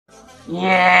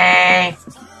Yay!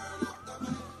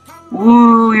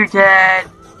 Woo, you're dead!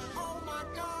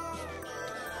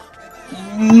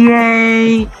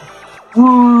 Yay!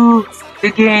 Woo!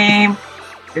 The game!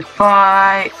 The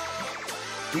fight!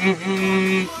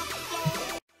 GG!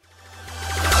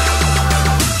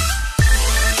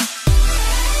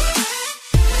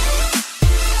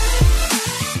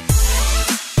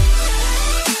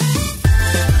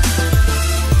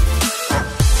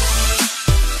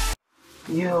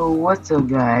 Yo, what's up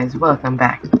guys? Welcome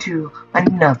back to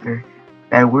another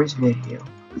Bedwars video.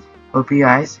 Hope you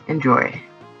guys enjoy.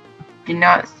 Do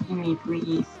not see me,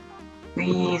 please.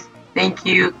 Please. Thank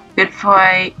you. Good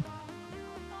fight.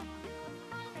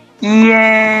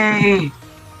 Yay!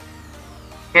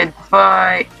 Good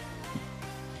fight.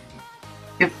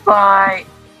 Good fight.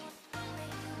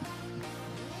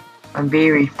 I'm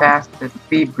very fast at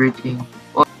speed bridging.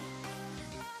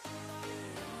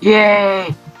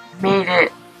 Yay! Made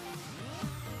it.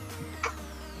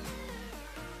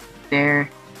 There.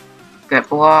 Got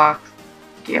blocks.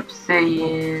 Get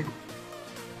obsidian.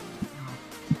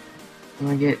 I'm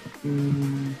gonna get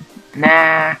an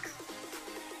axe.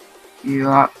 Be a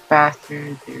lot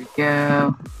faster. There we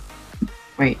go.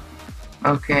 Wait.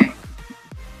 Okay.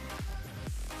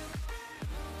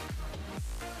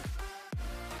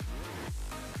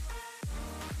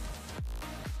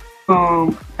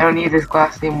 Boom. I don't need this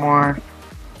glass anymore.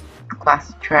 Glass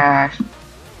is trash.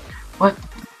 What?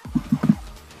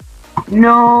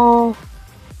 No!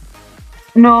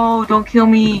 No, don't kill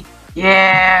me!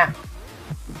 Yeah!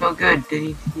 So good. Did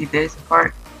you see this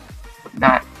part?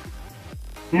 Not.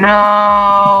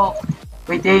 No!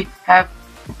 Wait, they have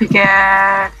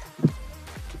pickaxe!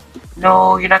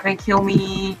 No, you're not gonna kill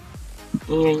me!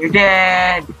 And you're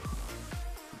dead!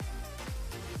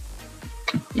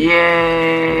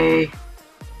 Yay!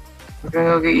 We're gonna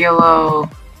go get yellow.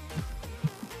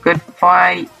 Good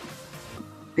fight.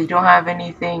 They don't have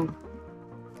anything.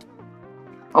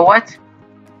 Oh, what?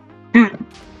 Dude,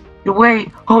 get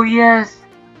away. Oh, yes.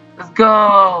 Let's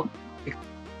go.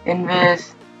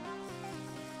 Invis.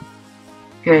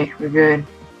 Okay, we're good.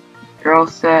 They're all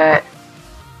set.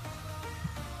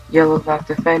 Yellow's not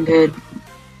defended,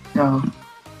 so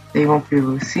they won't be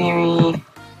able to see me.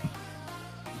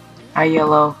 Hi,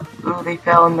 yellow. Ooh, they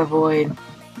fell in the void.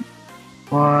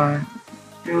 1,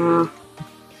 2.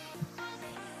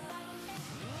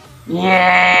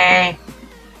 Yay!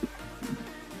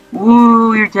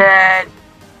 Woo, you're dead!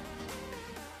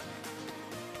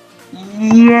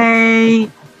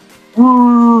 Yay!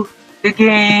 Woo! The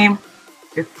game!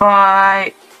 The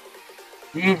fight!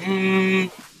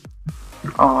 GG!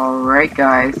 Alright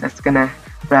guys, that's gonna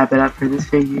wrap it up for this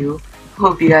video.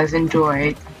 Hope you guys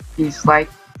enjoyed. Please like,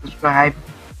 subscribe,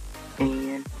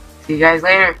 and see you guys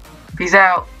later. Peace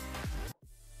out!